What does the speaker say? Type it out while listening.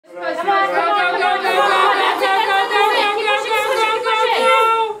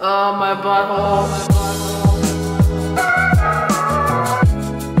my butthole.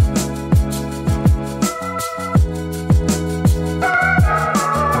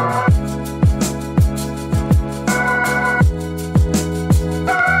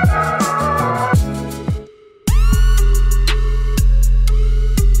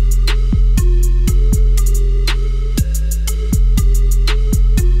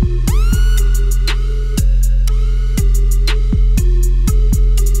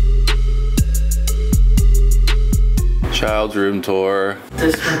 Child's room tour.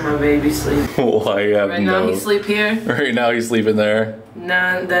 This is where my baby sleep. Why you have Right now he sleep here. Right now he's sleeping there.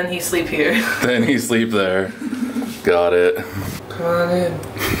 Nah, then he sleep here. Then he sleep there. Got it. Come on in.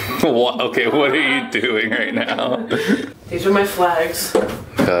 What? Okay, what are you doing right now? These are my flags.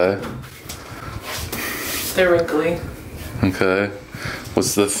 Okay. They're wrinkly. Okay.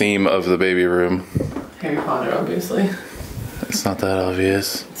 What's the theme of the baby room? Harry Potter, obviously. It's not that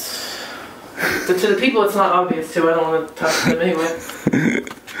obvious. To the people it's not obvious to. I don't want to talk to them anyway.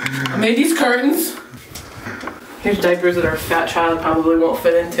 I made these curtains. Here's diapers that our fat child probably won't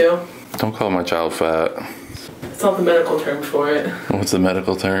fit into. Don't call my child fat. It's not the medical term for it. What's the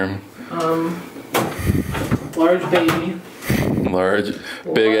medical term? Large baby. Large,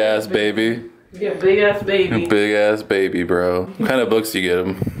 big ass baby. Yeah, big ass baby. Big ass baby, bro. What kind of books do you get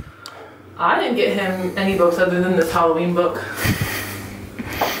him? I didn't get him any books other than this Halloween book.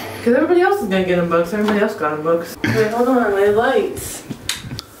 Because everybody else is gonna get him books. Everybody else got him books. Wait, hold on, my lights.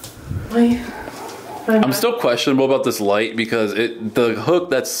 Wait. I'm still questionable about this light because the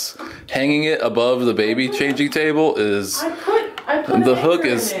hook that's hanging it above the baby changing table is I put the an hook anchor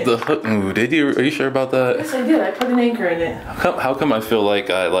is in it. the hook. Ooh, did you? Are you sure about that? Yes, I did. I put an anchor in it. How come I feel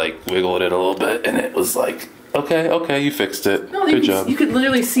like I wiggled it a little bit and it was like okay, you fixed it. No, Good job. You could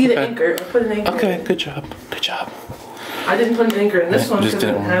literally see the anchor. I put an anchor in Okay, it. good job. I didn't put an anchor in this one Just because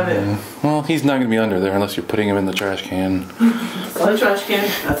I didn't have it. Well, he's not gonna be under there unless you're putting him in the trash can. It's not a trash can.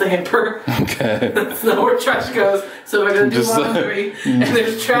 That's a hamper. Okay. That's not where trash goes. So if I gotta do Just, laundry and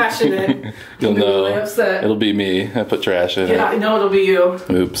there's trash in it, You'll be know. really upset. It'll be me. I put trash in Yeah, I know it'll be you. it.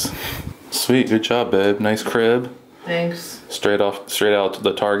 Oops. Sweet, good job, babe. Nice crib. Thanks. Straight out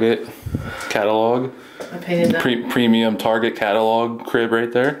the Target catalog. I painted that. Premium Target catalog crib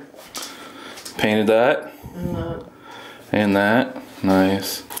right there. Painted that. And that.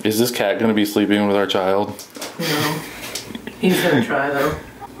 Nice. Is this cat gonna be sleeping with our child? No. He's gonna try though.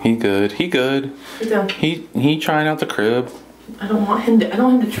 He good. Sit down. He trying out the crib. I don't want him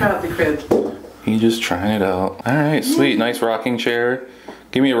to try out the crib. He just trying it out. Alright, sweet. Nice rocking chair.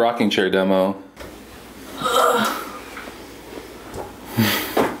 Give me a rocking chair demo.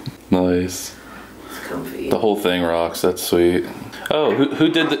 Nice. It's comfy. The whole thing rocks. That's sweet. Oh, who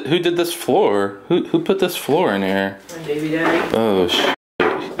did this floor? Who put this floor in here? My baby daddy. Oh shit.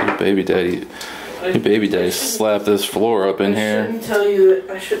 Your baby daddy slapped this floor up in here.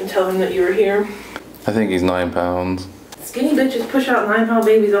 I shouldn't tell him that you were here. I think he's 9 pounds. Skinny bitches push out 9-pound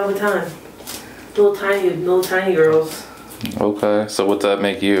babies all the time. Little tiny girls. Okay, so what's that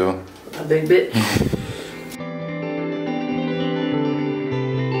make you? A big bitch.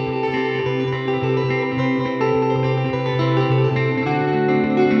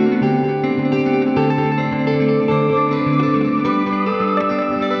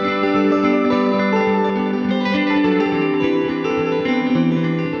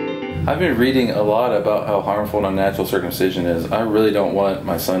 I've been reading a lot about how harmful an unnatural circumcision is. I really don't want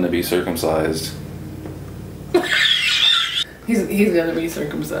my son to be circumcised. He's gonna be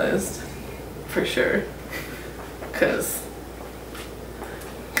circumcised. For sure. Cause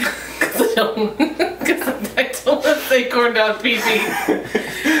I don't want to say corn dog pee-pee.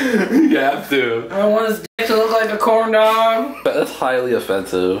 You have to. I don't want his dick to look like a corn dog. But that's highly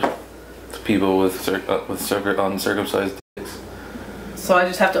offensive to people with uncircumcised dicks. So I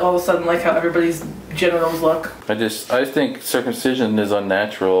just have to all of a sudden like how everybody's genitals look. I think circumcision is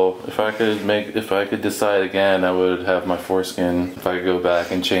unnatural. If I could decide again, I would have my foreskin. If I could go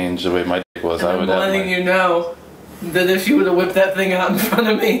back and change the way my dick was, I would have. I'm letting you know that if you would have whipped that thing out in front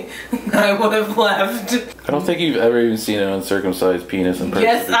of me, I would have left. I don't think you've ever even seen an uncircumcised penis in person.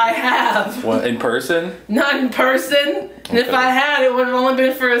 Yes, I have. What, in person? Not in person. And if I had, it would have only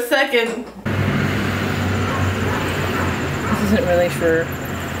been for a second. This isn't really for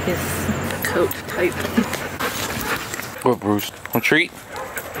his coat type. What, Bruce? Want a treat?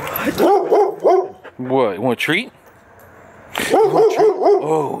 What? You want a treat?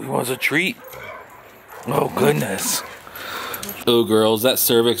 Oh, he wants a treat? Oh, goodness. Oh, girls, that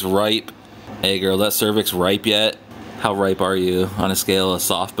cervix ripe. Hey, girl, that cervix ripe yet? How ripe are you on a scale of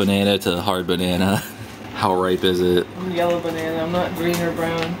soft banana to hard banana? How ripe is it? I'm yellow banana. I'm not green or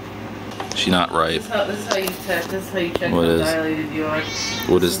brown. She not ripe. This is how you check. This is how you check What how is? dilated you are.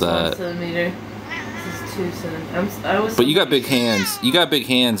 What is that? 1 centimeter. This is 2 centimeters. But you got big hands. You got big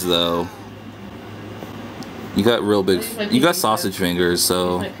hands though. You got real big. You got sausage fingers,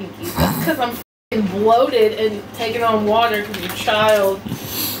 so. My pinkies. That's because I'm f***ing bloated and taking on water because you're a child.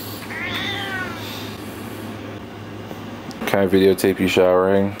 Can I videotape you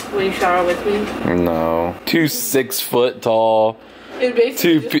showering? Will you shower with me? No. 2 6 foot tall. It'd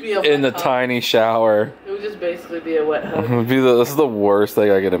basically just be a wet in the hug. tiny shower. It would just basically be a wet hug. This is the worst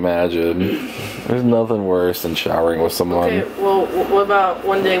thing I can imagine. There's nothing worse than showering with someone. Okay, well, what about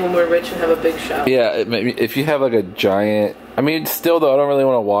one day when we're rich and have a big shower? Yeah, if you have like a giant... I mean, still though, I don't really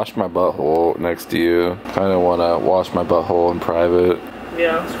want to wash my butthole next to you. Kind of want to wash my butthole in private.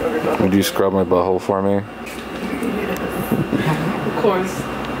 Yeah, I'll scrub your butthole. Would you scrub my butthole for me? Of course.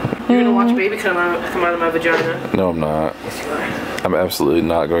 You're gonna watch baby come out of my vagina. No, I'm not. Yes, you are. I'm absolutely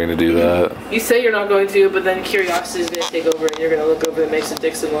not going to do that. You say you're not going to, but then curiosity is going to take over and you're going to look over the Mason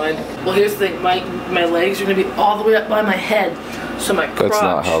Dixon line. Well, here's the thing. My legs are going to be all the way up by my head. So my crotch... That's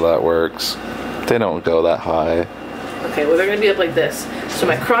not how that works. They don't go that high. Okay, well, they're going to be up like this. So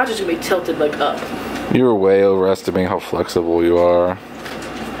my crotch is going to be tilted like up. You were way overestimating how flexible you are.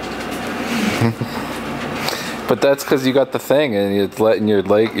 But that's because you got the thing and it's letting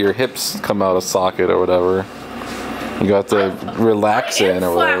your hips come out of socket or whatever. You got to relax in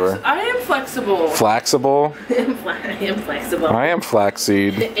or whatever. I am flexible. Flexible? I am flexible. I am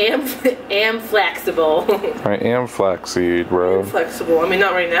flaxseed. am flexible. I am flaxseed, bro. I'm flexible. I mean,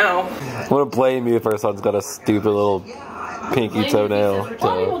 not right now. I'm gonna blame you if our son's got a stupid little pinky toenail.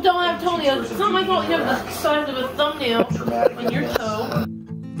 All people don't have toenails. It's not my fault you have the size of a thumbnail on your toe.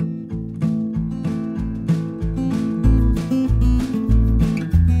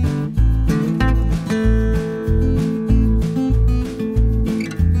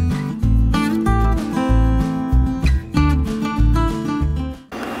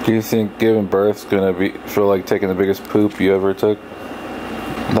 Do you think giving birth's gonna feel like taking the biggest poop you ever took?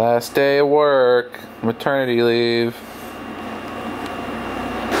 Last day of work, maternity leave.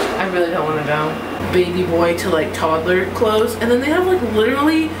 I really don't want to go. Baby boy to like toddler clothes, and then they have like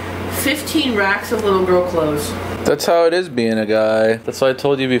literally 15 racks of little girl clothes. That's how it is being a guy. That's what I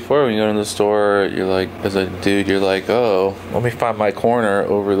told you before when you go to the store. You're like, as a dude, you're like, oh, let me find my corner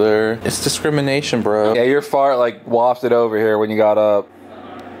over there. It's discrimination, bro. Yeah, your fart like wafted over here when you got up.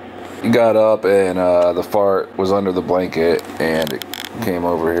 You got up and the fart was under the blanket and it came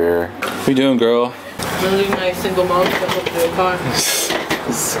over here. What you doing, girl? I'm leaving my single mom to look through a car.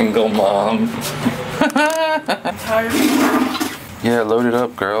 Single mom. I'm tired. Yeah, load it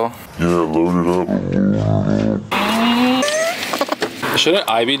up, girl. Yeah, load it up. Shouldn't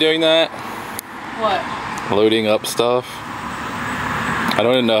I be doing that? What? Loading up stuff? I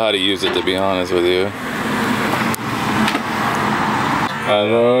don't even know how to use it, to be honest with you. I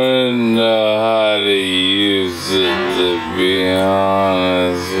don't know how to use it, to be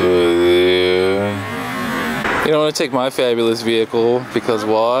honest with you. You don't want to take my fabulous vehicle, because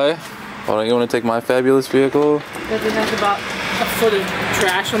why? Why don't you want to take my fabulous vehicle? Because it has about a foot of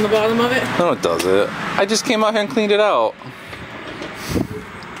trash on the bottom of it. No, it doesn't. I just came out here and cleaned it out.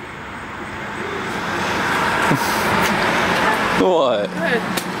 What? Good.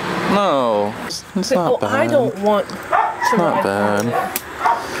 No, it's not bad. I don't want to It's not bad.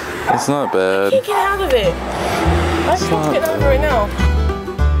 It's not I bad. can't get out of it. I can't get out of it right now.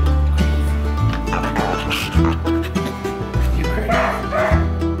 You crazy.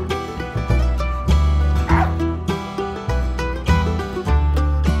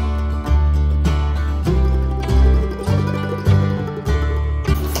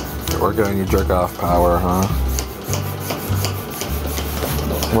 Working on your jerk off power, huh?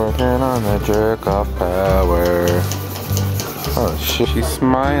 Working on the jerk off power. Oh shit, she's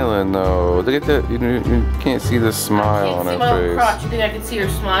smiling though. Look at that, you can't see the smile on her face. Crotch. You think I can see her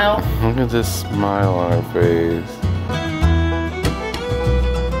smile? Look at this smile on her face.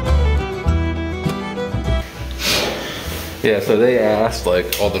 Yeah, so they asked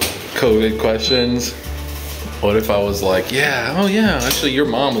like all the COVID questions. What if I was like, yeah, oh yeah, actually your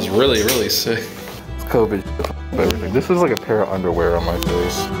mom was really, really sick. It's COVID, everything. This is like a pair of underwear on my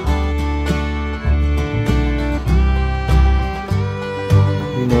face.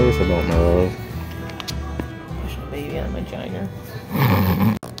 You notice I don't know. Push a baby on my vagina.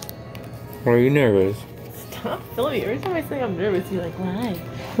 Why are you nervous? Stop, Philly. Every time I say I'm nervous, you're like, why?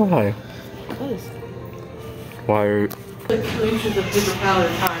 Why? Because Why are like 2 inches of paper towel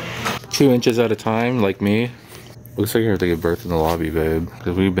at a time. 2 inches at a time, like me? Looks like you have to give birth in the lobby, babe.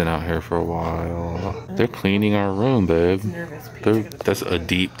 Because we've been out here for a while. They're cleaning our room, babe. They're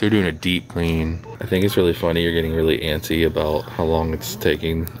doing a deep clean. I think it's really funny you're getting really antsy about how long it's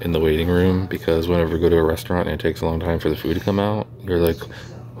taking in the waiting room. Because whenever we go to a restaurant and it takes a long time for the food to come out, you're like,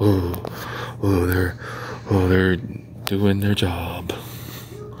 they're doing their job.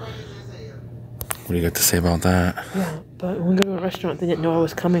 What do you got to say about that? Yeah, but when we go to a restaurant, they didn't know I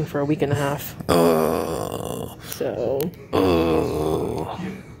was coming for a week and a half. Oh. So. Oh.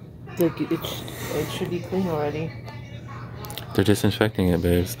 Like, it should be clean already. They're disinfecting it,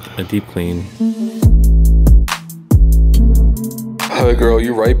 babes. A deep clean. Hi, girl.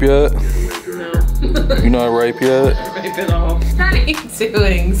 You ripe yet? No. You not ripe yet? Ripe at all. What are you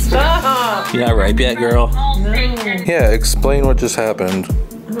doing? Stop! You not ripe yet, girl? No. Yeah, explain what just happened. I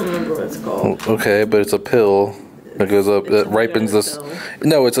don't remember what it's called. Okay, but it's a pill that goes up, that ripens this.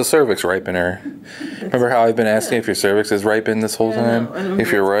 No, it's a cervix ripener. Remember how I've been asking if your cervix is ripened this whole time?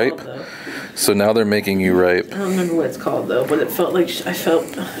 If you're ripe? So now they're making you ripe. I don't remember what it's called though, but it felt like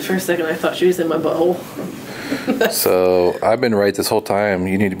for a second I thought she was in my butthole. So I've been right this whole time.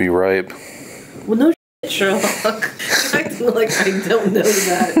 You need to be ripe. Well, no shit, Sherlock. You're acting like I don't know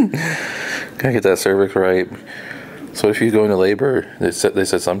that. Gotta get that cervix ripe. So if you go into labor, they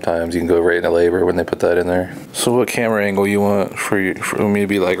said sometimes you can go right into labor when they put that in there. So what camera angle you want for me to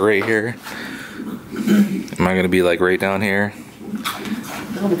be like right here? Am I gonna be like right down here?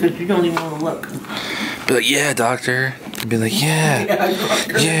 No, because you don't even want to look. Be like, yeah, doctor. Be like,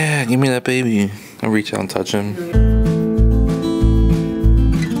 yeah, give me that baby. I'll reach out and touch him.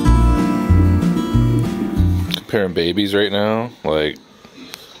 Comparing babies right now, like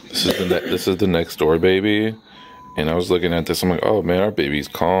this is the next door baby. And I was looking at this, I'm like, oh man, our baby's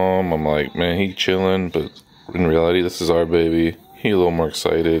calm. I'm like, man, he chilling, but in reality, this is our baby. He a little more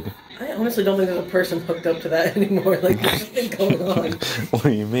excited. I honestly don't think there's a person hooked up to that anymore. Like, there's nothing going on. What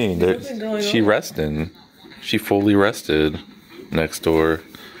do you mean? She resting. She fully rested next door.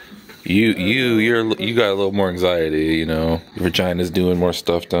 You got a little more anxiety, you know. Your vagina's doing more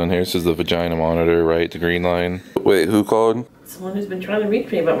stuff down here. This is the vagina monitor, right? The green line. Wait, who called? Someone who's been trying to reach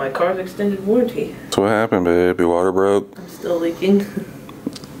me about my car's extended warranty. So what happened, babe? Your water broke? I'm still leaking.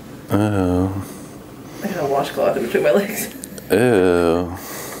 Oh. I got a washcloth in between my legs. Ew.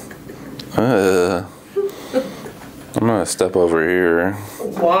 I'm gonna step over here.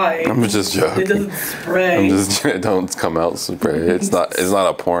 Why? I'm just joking. It doesn't spray. Don't come out spray. It's not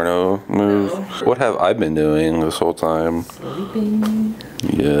a porno move. No. What have I been doing this whole time? Sleeping.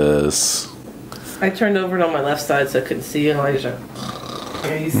 Yes. I turned over it on my left side so I couldn't see you, and I just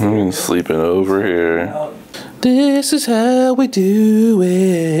I'm sleeping over here. This is how we do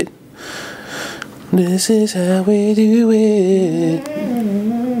it. This is how we do it.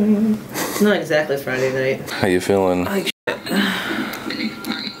 It's not exactly Friday night. How you feeling? Like shit. I'm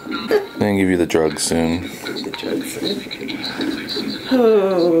gonna give you the drugs soon. The drugs.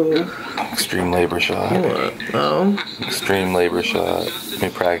 Oh. Extreme labor shot. What? Oh. Extreme labor shot. Let me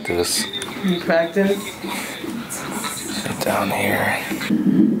practice. You practice? Sit down here.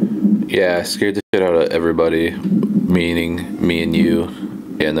 Yeah, I scared the shit out of everybody, meaning me and you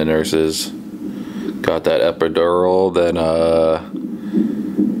and the nurses. Got that epidural, then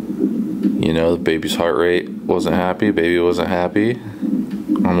you know, the baby's heart rate wasn't happy, baby wasn't happy.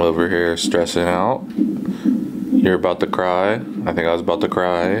 I'm over here stressing out. You're about to cry. I think I was about to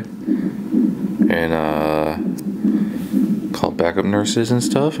cry. And called backup nurses and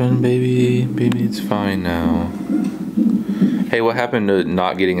stuff, and baby, it's fine now. Hey, what happened to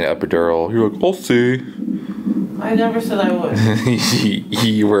not getting an epidural? You're like, I'll see. I never said I would.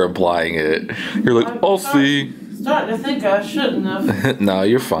 You were implying it. You're like, I'll see. Starting to think I shouldn't have. No,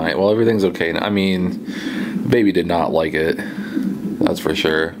 you're fine. Well, everything's okay. I mean, the baby did not like it. That's for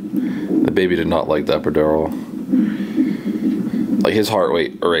sure. The baby did not like the epidural. Like, his heart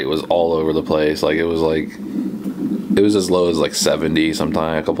rate was all over the place. Like, it was as low as like 70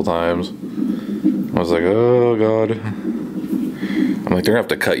 a couple times. I was like, oh god. I'm like, they're gonna have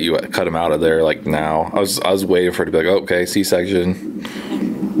to cut him out of there like now. I was waiting for it to be like, oh, okay, C-section. I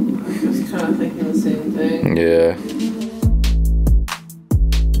was kind of thinking the same thing. Yeah.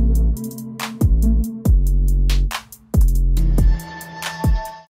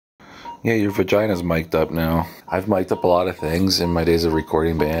 Yeah, your vagina's mic'd up now. I've mic'd up a lot of things in my days of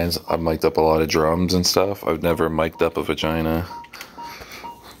recording bands. I've mic'd up a lot of drums and stuff. I've never mic'd up a vagina.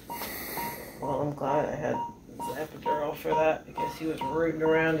 Well, I'm glad I had the epidural for that. I guess he was rooting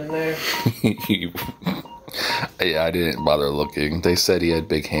around in there. Yeah, I didn't bother looking. They said he had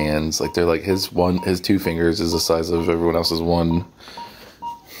big hands. Like, they're like, his 2 fingers is the size of everyone else's one.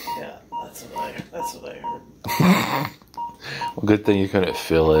 Yeah, that's what I heard. Well, good thing you couldn't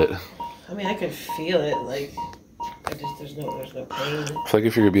feel it. I mean, I could feel it. Like, there's no pain. I feel like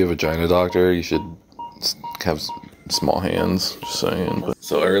if you're gonna be a vagina doctor, you should have small hands. Just saying.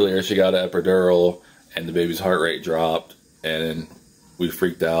 So earlier she got an epidural, and the baby's heart rate dropped, and we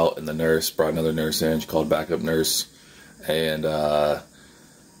freaked out. And the nurse brought another nurse in. She called backup nurse, and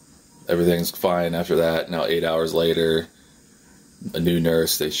everything's fine after that. Now 8 hours later, a new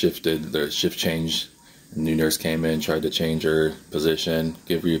nurse. They shifted their shift change. A new nurse came in, tried to change her position,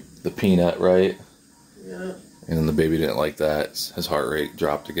 give you the peanut, right? Yeah. And then the baby didn't like that. His heart rate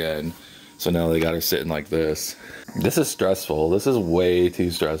dropped again. So now they got her sitting like this. This is stressful. This is way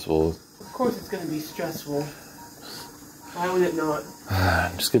too stressful. Of course it's going to be stressful. Why would it not?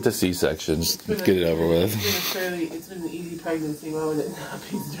 Just get the C-section. Just get it over with. It's been an easy pregnancy. Why would it not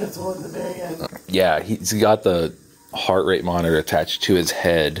be stressful at the very end? Yeah, he's got the heart rate monitor attached to his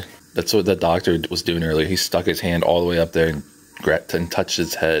head. That's what the doctor was doing earlier. He stuck his hand all the way up there and touched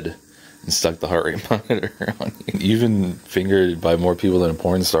his head and stuck the heart rate monitor on you. You've been fingered by more people than a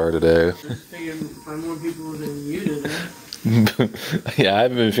porn star today. Fingered by more people than you today. Yeah, I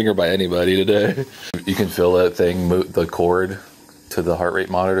haven't been fingered by anybody today. You can feel that thing, the cord to the heart rate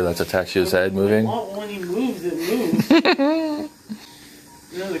monitor that's attached to his head moving. When he moves, it moves.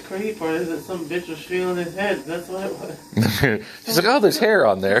 You know, the crazy part is that some bitch was feeling his head. That's what it was. She's like, oh, there's hair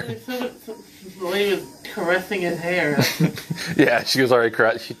on there. The lady was caressing his hair. Yeah, she was already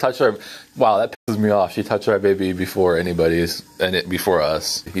correct. She touched our. Wow, that pisses me off. She touched our baby before anybody's, before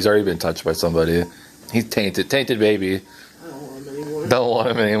us. He's already been touched by somebody. He's tainted baby. I don't want him anymore. Don't want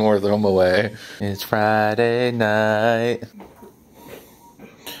him anymore. Throw him away. It's Friday night.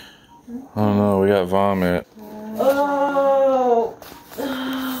 Oh no, we got vomit. Oh.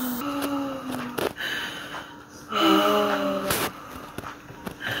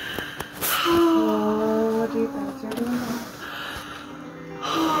 What do you think you're doing?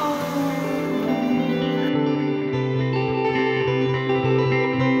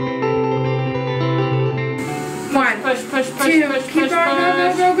 One, Push, two, keep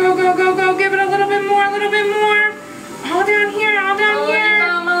going, go, give it a little bit more, all down here,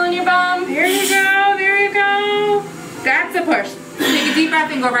 All in your bum. there you go, that's a push. Take a deep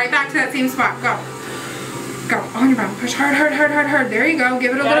breath and go right back to that same spot, go, on your bum, push hard, there you go,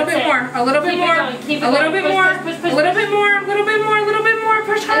 give it a little bit more, a little bit more, push hard, keep going,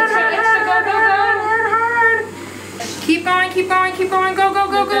 go,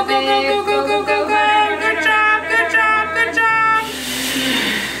 good job.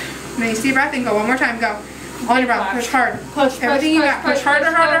 Nice deep breath and go one more time, go. On your bum, push hard. Everything you got, push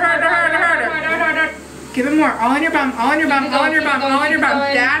harder. Give it more, all in your bum.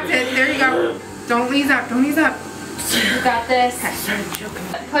 That's it, there you go. Don't ease up. You got this.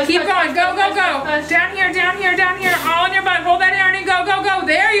 Keep going, go. Down here, all in your butt. Hold that down and go.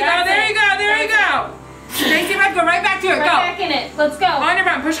 There you go. Nice deep breath, go right back to it, go. Right back in it. Let's go. On your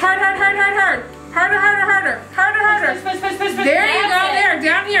bum, push harder. Harder. Push. There you go, there,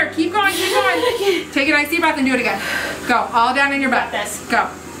 down here. Keep going. Take a nice deep breath and do it again. Go, all down in your butt. Got this. Go.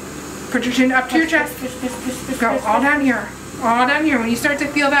 Put your chin up to your chest. Go, all down here. When you start to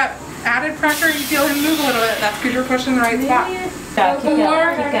feel that added pressure, you feel him move a little bit. That's because you're pushing the right spot. 4, 5,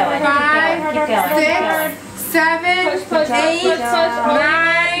 6, 7, 8,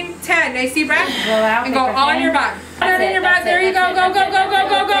 9, 10. Nice deep breath. And go all in your butt. There you go. Go.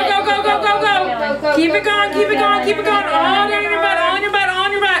 Keep it going. All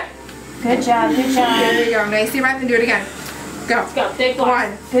in your butt. Good job. There you go. Nice deep breath and do it again. Go. Let's go. Big one.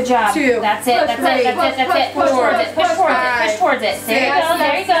 1, Good job. 2, That's it. Push towards it.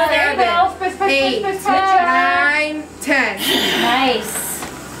 There you go. 8, 9, 10. Nice.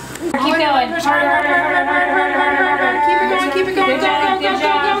 Keep going. Hard. Keep it going. Good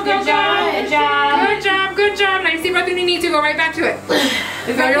job. Good job. Nice deep breath when you need to. Go right back to it.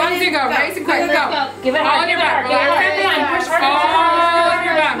 As long as you go. Nice and quick. Go. Give it All in your butt. Relax everything. Push all in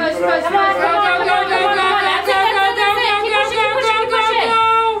your butt. Come on.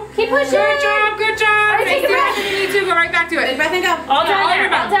 Keep pushing. Good job. Nice deep breath when you need to. Go right back to it. All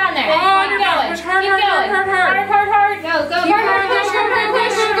down there. All in your butt. Push hard. Go.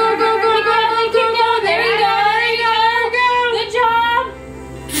 There you go. Good job.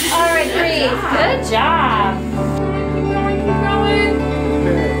 All right, breathe. Good job.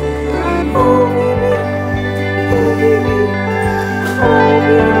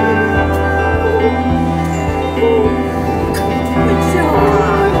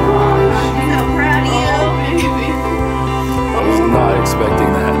 Not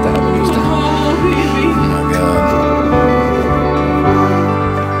expecting that to happen just now. Oh my god.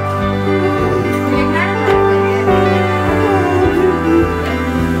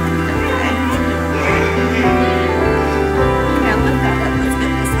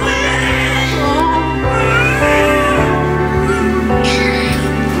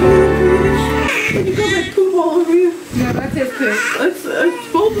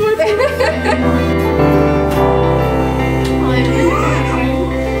 books. Both my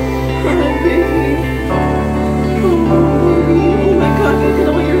Oh my God, look at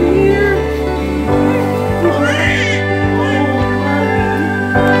all your hair.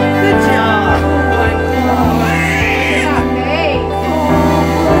 Good job. Oh my God. Hey.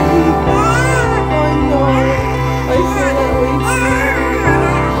 I know. I feel that way too.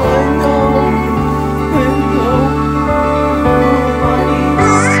 I know. I know. Buddy.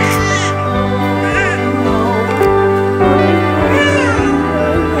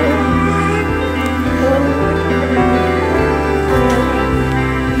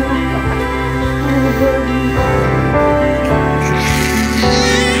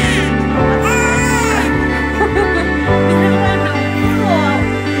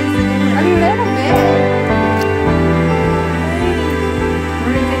 A little bit.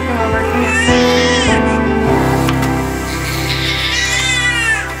 We're gonna take them over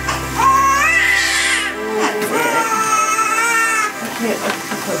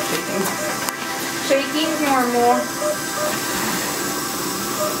shaking normal.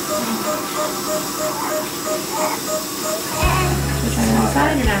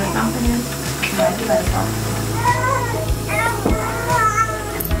 Inside, you're not bumping in. Right, you better bump.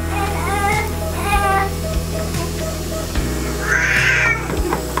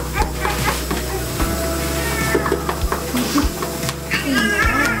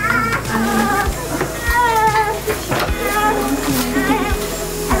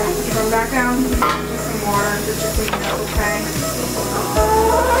 Go back down. Just some water, just so you know, okay?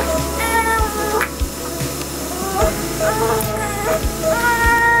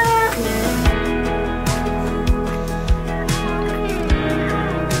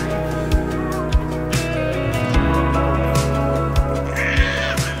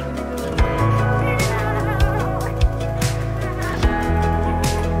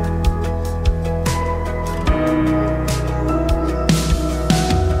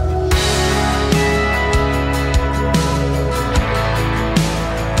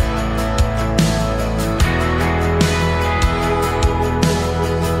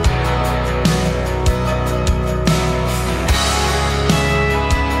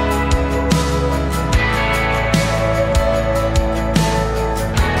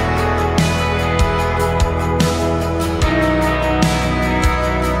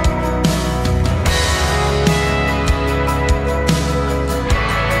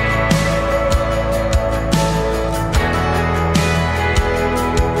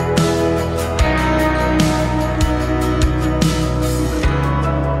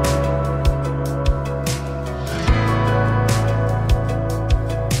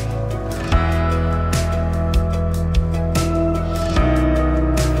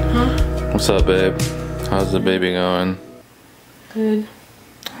 What's up, babe? How's the baby going? Good.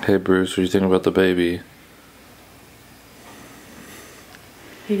 Hey, Bruce, what do you think about the baby?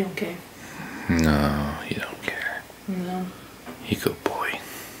 He don't care. No, you don't care. No. You good boy.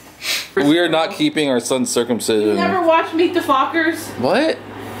 We are not keeping our son's circumcision. You never watched Meet the Fockers? What?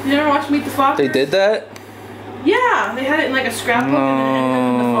 You never watched Meet the Fockers? They did that? Yeah, they had it in like a scrapbook and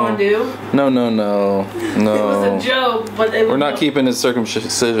then the fondue. No. It was a joke, but it was We're not keeping his circumcision.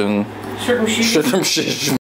 circumcision. Circumcision.